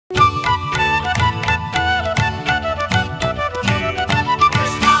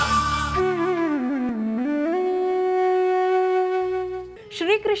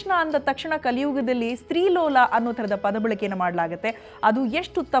ಶ್ರೀಕೃಷ್ಣ ಅಂದ ತಕ್ಷಣ ಕಲಿಯುಗದಲ್ಲಿ ಸ್ತ್ರೀಲೋಲ ಅನ್ನೋ ಥರದ ಪದ ಬಳಕೆಯನ್ನು ಮಾಡಲಾಗುತ್ತೆ. ಅದು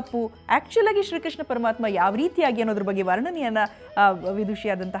ಎಷ್ಟು ತಪ್ಪು, ಆಕ್ಚುಲ್ ಆಗಿ ಶ್ರೀಕೃಷ್ಣ ಪರಮಾತ್ಮ ಯಾವ ರೀತಿಯಾಗಿ ಅನ್ನೋದ್ರ ಬಗ್ಗೆ ವರ್ಣನೆಯನ್ನ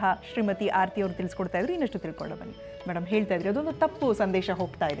ವಿದುಷಿಯಾದಂತಹ ಶ್ರೀಮತಿ ಆರತಿ ಅವರು ತಿಳಿಸ್ಕೊಡ್ತಾ ಇದ್ರು. ಇನ್ನಷ್ಟು ತಿಳ್ಕೊಳ್ಳೋ ಬನ್ನಿ ಮೇಡಮ್. ಹೇಳ್ತಾ ಇದ್ರಿ ಅದೊಂದು ತಪ್ಪು ಸಂದೇಶ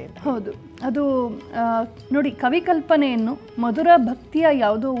ಹೋಗ್ತಾ ಇದೆ ಅಂತ. ಹೌದು, ಅದು ನೋಡಿ, ಕವಿಕಲ್ಪನೆಯನ್ನು ಮಧುರ ಭಕ್ತಿಯ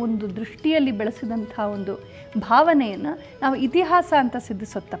ಯಾವುದೋ ಒಂದು ದೃಷ್ಟಿಯಲ್ಲಿ ಬೆಳೆಸಿದಂತಹ ಒಂದು ಭಾವನೆಯನ್ನು ನಾವು ಇತಿಹಾಸ ಅಂತ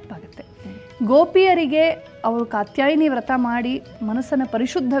ಸಿದ್ಧಿಸೋದು ತಪ್ಪಾಗುತ್ತೆ. ಗೋಪಿಯರಿಗೆ ಅವರು ಕಾತ್ಯಾಯಿನಿ ವ್ರತ ಮಾಡಿ ಮನಸ್ಸನ್ನು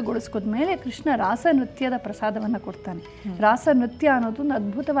ಪರಿಶುದ್ಧಗೊಳಿಸ್ಕೋದ ಮೇಲೆ ಕೃಷ್ಣ ರಾಸ ನೃತ್ಯದ ಪ್ರಸಾದವನ್ನು ಕೊಡ್ತಾನೆ. ರಾಸ ನೃತ್ಯ ಅನ್ನೋದು ಒಂದು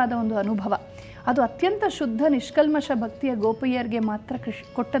ಅದ್ಭುತವಾದ ಒಂದು ಅನುಭವ. ಅದು ಅತ್ಯಂತ ಶುದ್ಧ ನಿಷ್ಕಲ್ಮಶ ಭಕ್ತಿಯ ಗೋಪಿಯರಿಗೆ ಮಾತ್ರ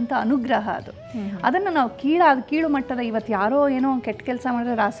ಕೊಟ್ಟಂಥ ಅನುಗ್ರಹ ಅದು. ಅದನ್ನು ನಾವು ಕೀಳು ಮಟ್ಟದ ಇವತ್ತು ಯಾರೋ ಏನೋ ಕೆಟ್ಟ ಕೆಲಸ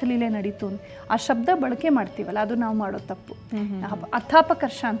ಮಾಡಿದ್ರೆ ರಾಸಲೀಲೆ ನಡೀತು ಆ ಶಬ್ದ ಬಳಕೆ ಮಾಡ್ತೀವಲ್ಲ, ಅದು ನಾವು ಮಾಡೋ ತಪ್ಪು.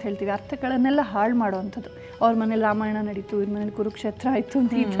 ಅರ್ಥಾಪಕರ್ಷ ಅಂತ ಹೇಳ್ತೀವಿ, ಅರ್ಥಗಳನ್ನೆಲ್ಲ ಹಾಳು ಮಾಡುವಂಥದ್ದು. ಅವ್ರ ಮನೇಲಿ ರಾಮಾಯಣ ನಡೀತು, ಇವ್ರ ಮನೇಲಿ ಕುರುಕ್ಷೇತ್ರ ಆಯಿತು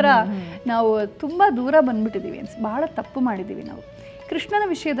ಅಂತ ಈ ಥರ ನಾವು ತುಂಬ ದೂರ ಬಂದ್ಬಿಟ್ಟಿದ್ದೀವಿ ಬಹಳ ತಪ್ಪು ಮಾಡಿದ್ದೀವಿ ನಾವು. ಕೃಷ್ಣನ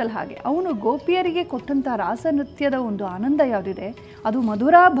ವಿಷಯದಲ್ಲಿ ಹಾಗೆ ಅವನು ಗೋಪಿಯರಿಗೆ ಕೊಟ್ಟಂಥ ರಾಸ ನೃತ್ಯದ ಒಂದು ಆನಂದ ಯಾವುದಿದೆ ಅದು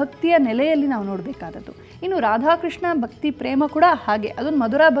ಮಧುರಾ ಭಕ್ತಿಯ ನೆಲೆಯಲ್ಲಿ ನಾವು ನೋಡಬೇಕಾದದ್ದು. ಇನ್ನು ರಾಧಾಕೃಷ್ಣ ಭಕ್ತಿ ಪ್ರೇಮ ಕೂಡ ಹಾಗೆ, ಅದೊಂದು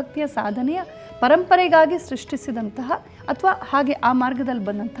ಮಧುರಾ ಭಕ್ತಿಯ ಸಾಧನೆಯ ಪರಂಪರೆಗಾಗಿ ಸೃಷ್ಟಿಸಿದಂತಹ ಅಥವಾ ಹಾಗೆ ಆ ಮಾರ್ಗದಲ್ಲಿ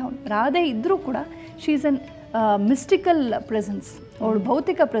ಬಂದಂತಹ ರಾಧೆ ಇದ್ದರೂ ಕೂಡ she is an mystical presence. ಅವಳು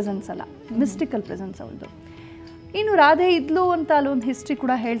ಭೌತಿಕ ಪ್ರೆಸೆನ್ಸ್ ಅಲ್ಲ, ಮಿಸ್ಟಿಕಲ್ ಪ್ರೆಸೆನ್ಸ್ ಅವಳದು. ಇನ್ನು ರಾಧೆ ಇದ್ಲು ಅಂತ ಅಲ್ಲೊಂದು ಹಿಸ್ಟ್ರಿ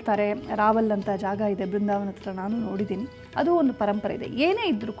ಕೂಡ ಹೇಳ್ತಾರೆ. ರಾವಲ್ ಅಂತ ಜಾಗ ಇದೆ ಬೃಂದಾವನ ಹತ್ರ, ನಾನು ನೋಡಿದ್ದೀನಿ. ಅದು ಒಂದು ಪರಂಪರೆ ಇದೆ. ಏನೇ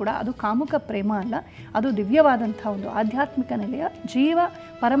ಇದ್ದರೂ ಕೂಡ ಅದು ಕಾಮುಕ ಪ್ರೇಮ ಅಲ್ಲ, ಅದು ದಿವ್ಯವಾದಂಥ ಒಂದು ಆಧ್ಯಾತ್ಮಿಕ ನೆಲೆಯ ಜೀವ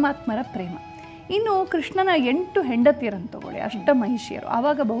ಪರಮಾತ್ಮರ ಪ್ರೇಮ. ಇನ್ನು ಕೃಷ್ಣನ 8 ಹೆಂಡತಿಯರನ್ನು ತಗೊಳ್ಳಿ, ಅಷ್ಟಮಹಿಷಿಯರು.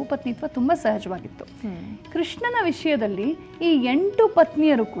 ಆವಾಗ ಬಹುಪತ್ನಿತ್ವ ತುಂಬ ಸಹಜವಾಗಿತ್ತು. ಕೃಷ್ಣನ ವಿಷಯದಲ್ಲಿ ಈ 8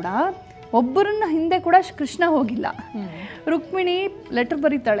 ಪತ್ನಿಯರು ಕೂಡ ಒಬ್ಬರನ್ನ ಹಿಂದೆ ಕೂಡ ಕೃಷ್ಣ ಹೋಗಿಲ್ಲ. ರುಕ್ಮಿಣಿ ಲೆಟರ್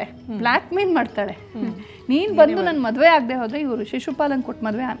ಬರೀತಾಳೆ, ಬ್ಲ್ಯಾಕ್ ಮೇಲ್ ಮಾಡ್ತಾಳೆ, ನೀನು ಬಂದು ನನ್ನ ಮದುವೆ ಆಗದೆ ಹೋದರೆ ಇವರು ಶಿಶುಪಾಲನ್ ಕೊಟ್ಟು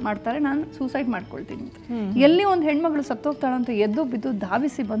ಮದುವೆ ಮಾಡ್ತಾರೆ, ನಾನು ಸೂಸೈಡ್ ಮಾಡ್ಕೊಳ್ತೀನಿ ಅಂತ. ಎಲ್ಲಿ ಒಂದು ಹೆಣ್ಮಗಳು ಸತ್ತೋಗ್ತಾಳೆ ಅಂತ ಎದ್ದು ಬಿದ್ದು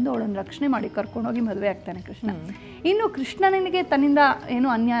ಧಾವಿಸಿ ಬಂದು ಅವಳನ್ನು ರಕ್ಷಣೆ ಮಾಡಿ ಕರ್ಕೊಂಡೋಗಿ ಮದುವೆ ಆಗ್ತಾನೆ ಕೃಷ್ಣ. ಇನ್ನು ಕೃಷ್ಣನಿಗೆ ತನ್ನಿಂದ ಏನು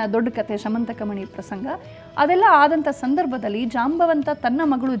ಅನ್ಯಾಯ, ದೊಡ್ಡ ಕಥೆ ಶಮಂತಕಮಣಿ ಪ್ರಸಂಗ ಅದೆಲ್ಲ ಆದಂಥ ಸಂದರ್ಭದಲ್ಲಿ ಜಾಂಬವಂತ ತನ್ನ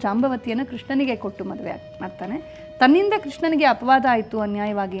ಮಗಳು ಜಾಂಬವತಿಯನ್ನು ಕೃಷ್ಣನಿಗೆ ಕೊಟ್ಟು ಮದುವೆ ಮಾಡ್ತಾನೆ. ತನ್ನಿಂದ ಕೃಷ್ಣನಿಗೆ ಅಪವಾದ ಆಯಿತು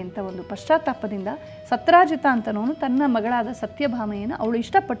ಅನ್ಯಾಯವಾಗಿ ಅಂತ ಒಂದು ಪಶ್ಚಾತ್ತಾಪದಿಂದ ಸತ್ರಾಜಿತ ಅಂತನವನು ತನ್ನ ಮಗಳಾದ ಸತ್ಯಭಾಮೆಯನ್ನು, ಅವಳು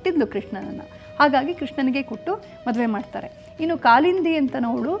ಇಷ್ಟಪಟ್ಟಿದ್ಲು ಕೃಷ್ಣನನ್ನು, ಹಾಗಾಗಿ ಕೃಷ್ಣನಿಗೆ ಕೊಟ್ಟು ಮದುವೆ ಮಾಡ್ತಾರೆ. ಇನ್ನು ಕಾಲಿಂದಿ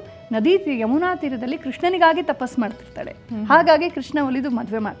ಅಂತನವಳು ನದಿ ಯಮುನಾ ತೀರದಲ್ಲಿ ಕೃಷ್ಣನಿಗಾಗಿ ತಪಸ್ಸು ಮಾಡ್ತಿರ್ತಾಳೆ, ಹಾಗಾಗಿ ಕೃಷ್ಣ ಒಲಿದು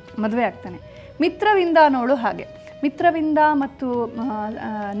ಮದುವೆ ಆಗ್ತಾನೆ. ಮಿತ್ರವಿಂದ ಅನ್ನೋಳು ಹಾಗೆ, ಮಿತ್ರವಿಂದ ಮತ್ತು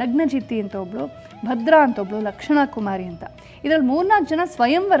ನಗ್ನಜಿತಿ ಅಂತ ಒಬ್ಳು, ಭದ್ರಾ ಅಂತ ಒಬ್ಳು, ಲಕ್ಷಣ ಕುಮಾರಿ ಅಂತ. ಇದರಲ್ಲಿ 3-4 ಜನ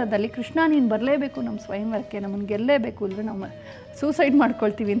ಸ್ವಯಂವರದಲ್ಲಿ ಕೃಷ್ಣ ನೀನು ಬರಲೇಬೇಕು ನಮ್ಮ ಸ್ವಯಂವರಕ್ಕೆ, ನಮ್ಮನ್ನು ಗೆಲ್ಲೇಬೇಕು, ಇಲ್ಲದ್ರೆ ನಾವು ಸೂಸೈಡ್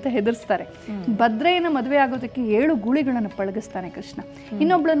ಮಾಡ್ಕೊಳ್ತೀವಿ ಅಂತ ಹೆದರ್ಸ್ತಾರೆ. ಭದ್ರೆಯನ್ನು ಮದುವೆ ಆಗೋದಕ್ಕೆ 7 ಗೂಳಿಗಳನ್ನು ಪಳಗಿಸ್ತಾನೆ ಕೃಷ್ಣ.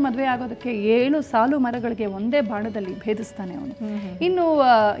 ಇನ್ನೊಬ್ಳನ್ನ ಮದುವೆ ಆಗೋದಕ್ಕೆ 7 ಸಾಲು ಮರಗಳಿಗೆ ಒಂದೇ ಬಾಣದಲ್ಲಿ ಭೇದಿಸ್ತಾನೆ ಅವನು. ಇನ್ನು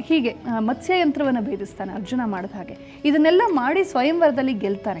ಹೀಗೆ ಮತ್ಸ್ಯಯಂತ್ರವನ್ನು ಭೇದಿಸ್ತಾನೆ ಅರ್ಜುನ ಮಾಡಿದ ಹಾಗೆ. ಇದನ್ನೆಲ್ಲ ಮಾಡಿ ಸ್ವಯಂವರದಲ್ಲಿ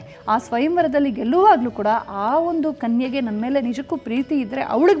ಗೆಲ್ತಾನೆ. ಆ ಸ್ವಯಂವರದಲ್ಲಿ ಗೆಲ್ಲುವಾಗಲೂ ಕೂಡ ಆ ಒಂದು ಕನ್ಯೆಗೆ ನನ್ನ ಮೇಲೆ ನಿಜಕ್ಕೂ ಪ್ರೀತಿ ಇದ್ದರೆ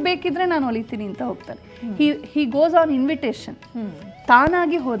ಅವಳಿಗೆ ಬೇಕಿದ್ರೆ ನಾನು ಒಲಿತೀನಿ ಅಂತ ಹೋಗ್ತಾನೆ. ಹಿ ಗೋಸ್ ಆನ್ ಇನ್ವಿಟೇಷನ್,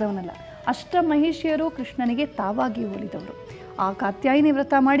 ತಾನಾಗಿ ಹೋದವನಲ್ಲ. ಅಷ್ಟಮಹಿಷಿಯರು ಕೃಷ್ಣನಿಗೆ ತಾವಾಗಿ ಒಲಿದವರು. ಆ ಕಾತ್ಯಾಯಿನಿ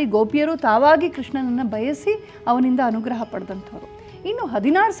ವ್ರತ ಮಾಡಿ ಗೋಪಿಯರು ತಾವಾಗಿ ಕೃಷ್ಣನನ್ನು ಬಯಸಿ ಅವನಿಂದ ಅನುಗ್ರಹ ಪಡೆದಂಥವ್ರು. ಇನ್ನು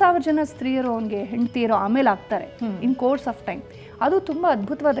 16,000 ಜನ ಸ್ತ್ರೀಯರು ಅವನಿಗೆ ಹೆಂಡತಿಯರು ಆಮೇಲೆ ಆಗ್ತಾರೆ ಇನ್ ಕೋರ್ಸ್ ಆಫ್ ಟೈಮ್. ಅದು ತುಂಬ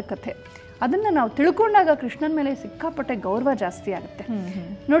ಅದ್ಭುತವಾದ ಕಥೆ. ಅದನ್ನು ನಾವು ತಿಳ್ಕೊಂಡಾಗ ಕೃಷ್ಣನ ಮೇಲೆ ಸಿಕ್ಕಾಪಟ್ಟೆ ಗೌರವ ಜಾಸ್ತಿ ಆಗುತ್ತೆ.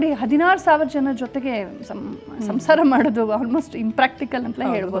 ನೋಡಿ, 16,000 ಜನ ಜೊತೆಗೆ ಸಂಸಾರ ಮಾಡೋದು ಆಲ್ಮೋಸ್ಟ್ ಇಂಪ್ರಾಕ್ಟಿಕಲ್ ಅಂತಲೇ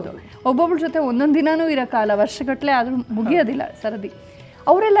ಹೇಳ್ಬೋದು. ಒಬ್ಬೊಬ್ಬರ ಜೊತೆ ಒಂದೊಂದು ದಿನಾನೂ ಇರೋಕ್ಕಾಗಲ್ಲ, ವರ್ಷಗಟ್ಟಲೆ ಆದರೂ ಮುಗಿಯೋದಿಲ್ಲ ಸರದಿ.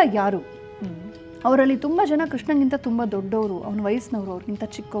 ಅವರೆಲ್ಲ ಯಾರು? ಅವರಲ್ಲಿ ತುಂಬ ಜನ ಕೃಷ್ಣನಿಗಿಂತ ತುಂಬ ದೊಡ್ಡವರು, ಅವನ ವಯಸ್ಸಿನವರು, ಅವ್ರಿಗಿಂತ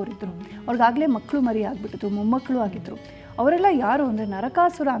ಚಿಕ್ಕವರಿದ್ದರು. ಅವ್ರಿಗಾಗಲೇ ಮಕ್ಕಳು ಮರಿ ಆಗಿಬಿಟ್ಟಿದ್ರು, ಮೊಮ್ಮಕ್ಕಳು ಆಗಿದ್ದರು. ಅವರೆಲ್ಲ ಯಾರು ಅಂದರೆ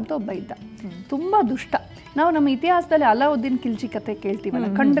ನರಕಾಸುರ ಅಂತ ಒಬ್ಬ ಇದ್ದ, ತುಂಬ ದುಷ್ಟ. ನಾವು ನಮ್ಮ ಇತಿಹಾಸದಲ್ಲಿ ಅಲಾವುದ್ದೀನ್ ಖಿಲ್ಜಿ ಕತೆ ಕೇಳ್ತೀವಲ್ಲ,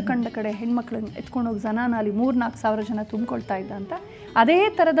 ಕಂಡ ಕಡೆ ಹೆಣ್ಮಕ್ಳನ್ನ ಎತ್ಕೊಂಡೋಗಿ ಜನಾನಾಲಿ 3-4 ಸಾವಿರ ಜನ ತುಂಬಿಕೊಳ್ತಾ ಇದ್ದ ಅಂತ. ಅದೇ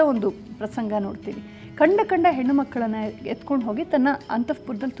ಥರದ ಒಂದು ಪ್ರಸಂಗ ನೋಡ್ತೀವಿ. ಕಂಡ ಹೆಣ್ಣು ಮಕ್ಕಳನ್ನು ಎತ್ಕೊಂಡು ಹೋಗಿ ತನ್ನ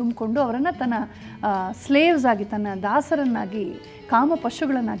ಅಂತಃಪುರದಲ್ಲಿ ತುಂಬಿಕೊಂಡು ಅವರನ್ನು ತನ್ನ ಸ್ಲೇವ್ಸ್ ಆಗಿ, ತನ್ನ ದಾಸರನ್ನಾಗಿ, ಕಾಮ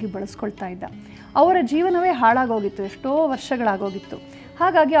ಪಶುಗಳನ್ನಾಗಿ ಬಳಸ್ಕೊಳ್ತಾ ಇದ್ದ. ಅವರ ಜೀವನವೇ ಹಾಳಾಗೋಗಿತ್ತು, ಎಷ್ಟೋ ವರ್ಷಗಳಾಗೋಗಿತ್ತು.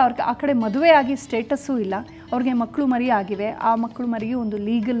 ಹಾಗಾಗಿ ಅವ್ರಿಗೆ ಆ ಕಡೆ ಮದುವೆ ಆಗಿ ಸ್ಟೇಟಸ್ಸೂ ಇಲ್ಲ, ಅವ್ರಿಗೆ ಮಕ್ಕಳು ಮರಿ ಆಗಿವೆ, ಆ ಮಕ್ಕಳು ಮರಿಗೆ ಒಂದು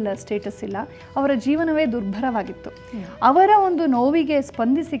ಲೀಗಲ್ ಸ್ಟೇಟಸ್ ಇಲ್ಲ, ಅವರ ಜೀವನವೇ ದುರ್ಭರವಾಗಿತ್ತು. ಅವರ ಒಂದು ನೋವಿಗೆ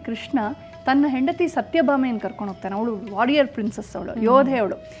ಸ್ಪಂದಿಸಿ ಕೃಷ್ಣ ತನ್ನ ಹೆಂಡತಿ ಸತ್ಯಭಾಮೆಯನ್ನು ಕರ್ಕೊಂಡು ಹೋಗ್ತಾನೆ. ಅವಳು ವಾರಿಯರ್ ಪ್ರಿನ್ಸಸ್, ಅವಳು ಯೋಧೆ.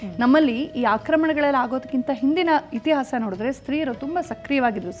 ಅವಳು ನಮ್ಮಲ್ಲಿ ಈ ಆಕ್ರಮಣಗಳೆಲ್ಲ ಆಗೋದಕ್ಕಿಂತ ಹಿಂದಿನ ಇತಿಹಾಸ ನೋಡಿದ್ರೆ ಸ್ತ್ರೀಯರು ತುಂಬ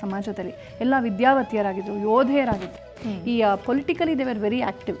ಸಕ್ರಿಯವಾಗಿದ್ದರು ಸಮಾಜದಲ್ಲಿ, ಎಲ್ಲ ವಿದ್ಯಾವತಿಯರಾಗಿದ್ದರು, ಯೋಧೆಯರಾಗಿದ್ದರು. ಈ politically they were very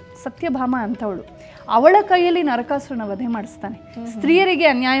active. Satyabhama ಅಂತವಳು, ಅವಳ ಕೈಯಲ್ಲಿ ನರಕಾಸುರನ ವಧೆ ಮಾಡಿಸ್ತಾನೆ. ಸ್ತ್ರೀಯರಿಗೆ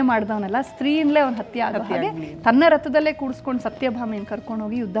ಅನ್ಯಾಯ ಮಾಡಿದವನಲ್ಲ, ಸ್ತ್ರೀಯಿಂದಲೇ ಅವನ ಹತ್ಯೆ ಆಗೋ ಹಾಗೆ ತನ್ನ ರಥದಲ್ಲೇ ಕೂಡಿಸ್ಕೊಂಡು ಸತ್ಯಭಾಮೆಯನ್ನು ಕರ್ಕೊಂಡು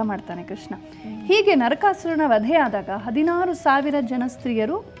ಹೋಗಿ ಯುದ್ಧ ಮಾಡ್ತಾನೆ ಕೃಷ್ಣ. ಹೀಗೆ ನರಕಾಸುರನ ವಧೆ ಆದಾಗ 16,000 ಜನ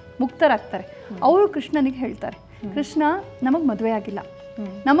ಸ್ತ್ರೀಯರು ಮುಕ್ತರಾಗ್ತಾರೆ. ಅವರು ಕೃಷ್ಣನಿಗೆ ಹೇಳ್ತಾರೆ, ಕೃಷ್ಣ ನಮಗೆ ಮದುವೆ ಆಗಿಲ್ಲ,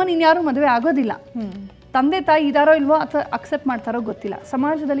 ನಮ್ಮನ್ನು ಇನ್ಯಾರು ಮದುವೆ ಆಗೋದಿಲ್ಲ. ತಂದೆ ತಾಯಿ ಇದಾರೋ ಇಲ್ವೋ ಅಥವಾ ಅಕ್ಸೆಪ್ಟ್ ಮಾಡ್ತಾರೋ ಗೊತ್ತಿಲ್ಲ.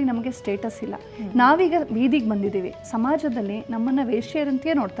 ಸಮಾಜದಲ್ಲಿ ನಮಗೆ ಸ್ಟೇಟಸ್ ಇಲ್ಲ. ನಾವೀಗ ಬೀದಿಗೆ ಬಂದಿದ್ದೀವಿ. ಸಮಾಜದಲ್ಲಿ ನಮ್ಮನ್ನ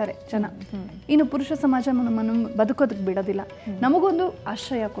ವೇಶ್ಯರಂತೆಯೇ ನೋಡ್ತಾರೆ ಜನ. ಇನ್ನು ಪುರುಷ ಸಮಾಜ ನಮ್ಮನ್ನು ಬದುಕೋದಕ್ಕೆ ಬಿಡೋದಿಲ್ಲ. ನಮಗೊಂದು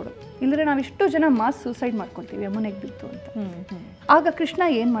ಆಶ್ರಯ ಕೊಡು, ಇಲ್ಲದ್ರೆ ನಾವಿಷ್ಟು ಜನ ಮಾಸ್ ಸೂಸೈಡ್ ಮಾಡ್ಕೊತೀವಿ ಯಮುನೆಗೆ ಬಿದ್ದು ಅಂತ. ಆಗ ಕೃಷ್ಣ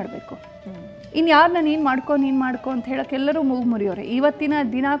ಏನು ಮಾಡಬೇಕು? ಇನ್ಯಾರನ್ನ ನೀನು ಮಾಡ್ಕೊ ಅಂತ ಹೇಳಕ್ಕೆ ಎಲ್ಲರೂ ಮೂಗು ಮುರಿಯೋರೆ. ಇವತ್ತಿನ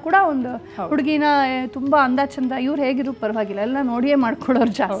ದಿನ ಕೂಡ ಒಂದು ಹುಡುಗಿನ ತುಂಬ ಅಂದ ಚಂದ, ಇವ್ರು ಹೇಗಿದ್ರು ಪರವಾಗಿಲ್ಲ, ಎಲ್ಲ ನೋಡಿಯೇ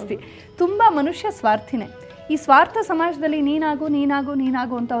ಮಾಡ್ಕೊಳ್ಳೋರು ಜಾಸ್ತಿ. ತುಂಬ ಮನುಷ್ಯ ಸ್ವಾರ್ಥಿನೇ. ಈ ಸ್ವಾರ್ಥ ಸಮಾಜದಲ್ಲಿ ನೀನಾಗು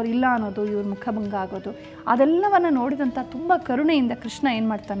ಅಂತ ಅವ್ರು ಇಲ್ಲ ಅನ್ನೋದು, ಇವ್ರ ಮುಖಭಂಗ ಆಗೋದು, ಅದೆಲ್ಲವನ್ನು ನೋಡಿದಂಥ ತುಂಬ ಕರುಣೆಯಿಂದ ಕೃಷ್ಣ ಏನು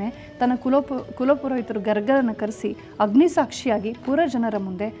ಮಾಡ್ತಾನೆ, ತನ್ನ ಕುಲಪುರೋಹಿತರು ಗರ್ಗರನ್ನು ಕರೆಸಿ ಅಗ್ನಿಸಾಕ್ಷಿಯಾಗಿ ಪೂರ ಜನರ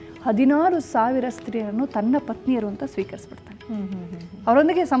ಮುಂದೆ 16,000 ಸ್ತ್ರೀಯರನ್ನು ತನ್ನ ಪತ್ನಿಯರು ಅಂತ ಸ್ವೀಕರಿಸ್ಬಿಡ್ತಾನೆ.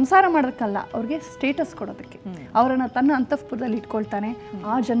 ಅವರೊಂದಿಗೆ ಸಂಸಾರ ಮಾಡೋದಕ್ಕಲ್ಲ, ಅವ್ರಿಗೆ ಸ್ಟೇಟಸ್ ಕೊಡೋದಕ್ಕೆ. ಅವರನ್ನು ತನ್ನ ಅಂತಃಪುರದಲ್ಲಿ ಇಟ್ಕೊಳ್ತಾನೆ.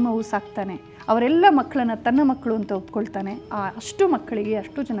 ಆ ಜನ್ಮವೂ ಸಾಕ್ತಾನೆ. ಅವರೆಲ್ಲ ಮಕ್ಕಳನ್ನು ತನ್ನ ಮಕ್ಕಳು ಅಂತ ಒಪ್ಕೊಳ್ತಾನೆ. ಅಷ್ಟು ಮಕ್ಕಳಿಗೆ,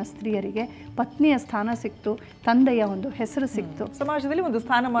 ಅಷ್ಟು ಜನ ಸ್ತ್ರೀಯರಿಗೆ ಪತ್ನಿಯ ಸ್ಥಾನ ಸಿಕ್ತು, ತಂದೆಯ ಒಂದು ಹೆಸರು ಸಿಕ್ತು, ಸಮಾಜದಲ್ಲಿ ಒಂದು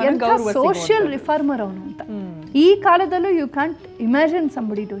ಸ್ಥಾನಮಾನ, ಗೌರವ. ಸೋಷಿಯಲ್ ರಿಫಾರ್ಮರ್ ಅವನು ಅಂತ. ಈ ಕಾಲದಲ್ಲೂ you can't imagine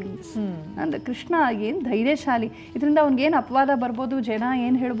somebody doing this. ಅಂದ್ರೆ ಕೃಷ್ಣ ಏನು ಧೈರ್ಯಶಾಲಿ. ಇದರಿಂದ ಅವ್ನಿಗೇನು ಅಪವಾದ ಬರ್ಬೋದು, ಜನ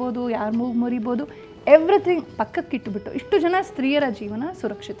ಏನು ಹೇಳ್ಬೋದು, ಯಾರು ಮೂಗು ಮುರಿಬೋದು, ಎವ್ರಿಥಿಂಗ್ ಪಕ್ಕಕ್ಕಿಟ್ಟುಬಿಟ್ಟು ಇಷ್ಟು ಜನ ಸ್ತ್ರೀಯರ ಜೀವನ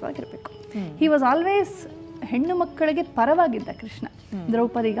ಸುರಕ್ಷಿತವಾಗಿರಬೇಕು. ಹಿ ವಾಸ್ ಆಲ್ವೇಸ್ ಹೆಣ್ಣು ಮಕ್ಕಳಿಗೆ ಪರವಾಗಿದ್ದ ಕೃಷ್ಣ.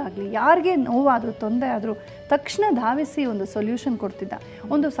 ದ್ರೌಪದಿಗಾಗಲಿ ಯಾರಿಗೆ ನೋವಾದರೂ, ತೊಂದರೆ ಆದರೂ ತಕ್ಷಣ ಧಾವಿಸಿ ಒಂದು ಸೊಲ್ಯೂಷನ್ ಕೊಡ್ತಿದ್ದ.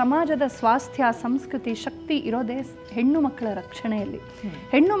 ಒಂದು ಸಮಾಜದ ಸ್ವಾಸ್ಥ್ಯ, ಸಂಸ್ಕೃತಿ, ಶಕ್ತಿ ಇರೋದೇ ಹೆಣ್ಣು ಮಕ್ಕಳ ರಕ್ಷಣೆಯಲ್ಲಿ.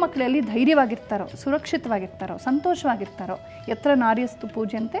 ಹೆಣ್ಣು ಮಕ್ಕಳಲ್ಲಿ ಧೈರ್ಯವಾಗಿರ್ತಾರೋ, ಸುರಕ್ಷಿತವಾಗಿರ್ತಾರೋ, ಸಂತೋಷವಾಗಿರ್ತಾರೋ, ಯತ್ರ ನಾರ್ಯಸ್ತು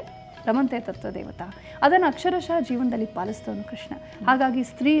ಪೂಜ್ಯಂತೆ ರಮಂತೆ ತತ್ವದೇವತಾ, ಅದನ್ನು ಅಕ್ಷರಶಃ ಜೀವನದಲ್ಲಿ ಪಾಲಿಸ್ತವನು ಕೃಷ್ಣ. ಹಾಗಾಗಿ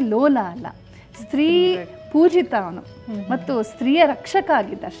ಸ್ತ್ರೀ ಲೋಲ ಅಲ್ಲ, ಸ್ತ್ರೀ ಪೂಜಿತ ಅವನು ಮತ್ತು ಸ್ತ್ರೀಯ ರಕ್ಷಕ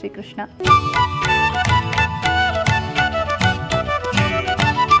ಆಗಿದ್ದ ಶ್ರೀಕೃಷ್ಣ.